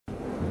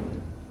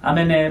I'm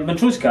in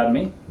Montrose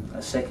Academy,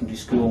 a secondary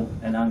school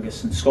in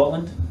Angus in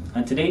Scotland,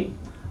 and today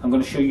I'm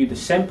going to show you the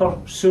Semper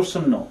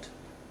Sursum knot,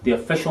 the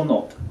official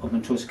knot of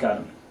Montrose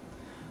Academy.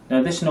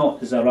 Now this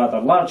knot is a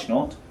rather large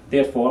knot,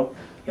 therefore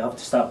you have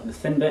to start with the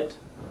thin bit,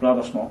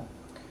 rather small.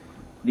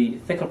 The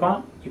thicker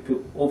part you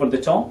put over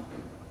the top,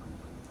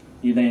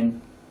 you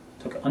then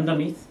tuck it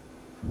underneath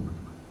and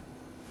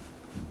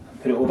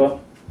put it over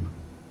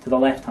to the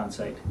left hand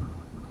side.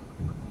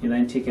 You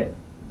then take it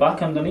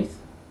back underneath,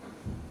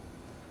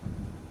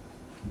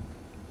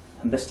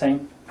 and this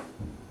time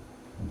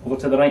over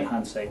to the right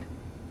hand side.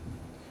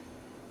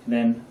 You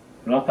then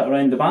wrap it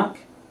around the back,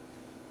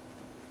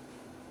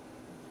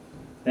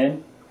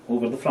 then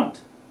over the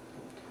front.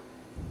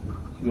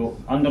 You go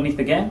underneath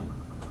again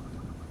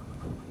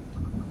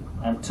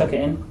and tuck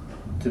it in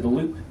to the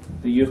loop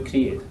that you've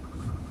created.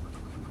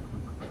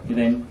 You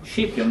then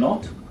shape your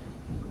knot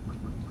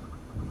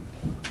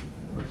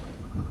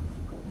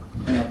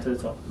and up to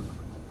the top.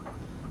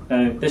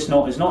 Now this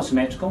knot is not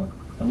symmetrical,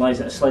 it lies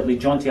at a slightly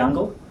jaunty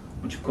angle,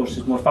 which of course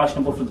is more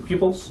fashionable for the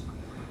pupils,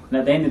 and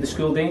at the end of the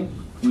school day,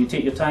 when you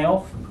take your tie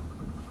off,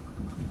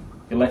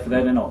 you're left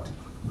without a knot.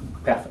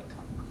 Perfect.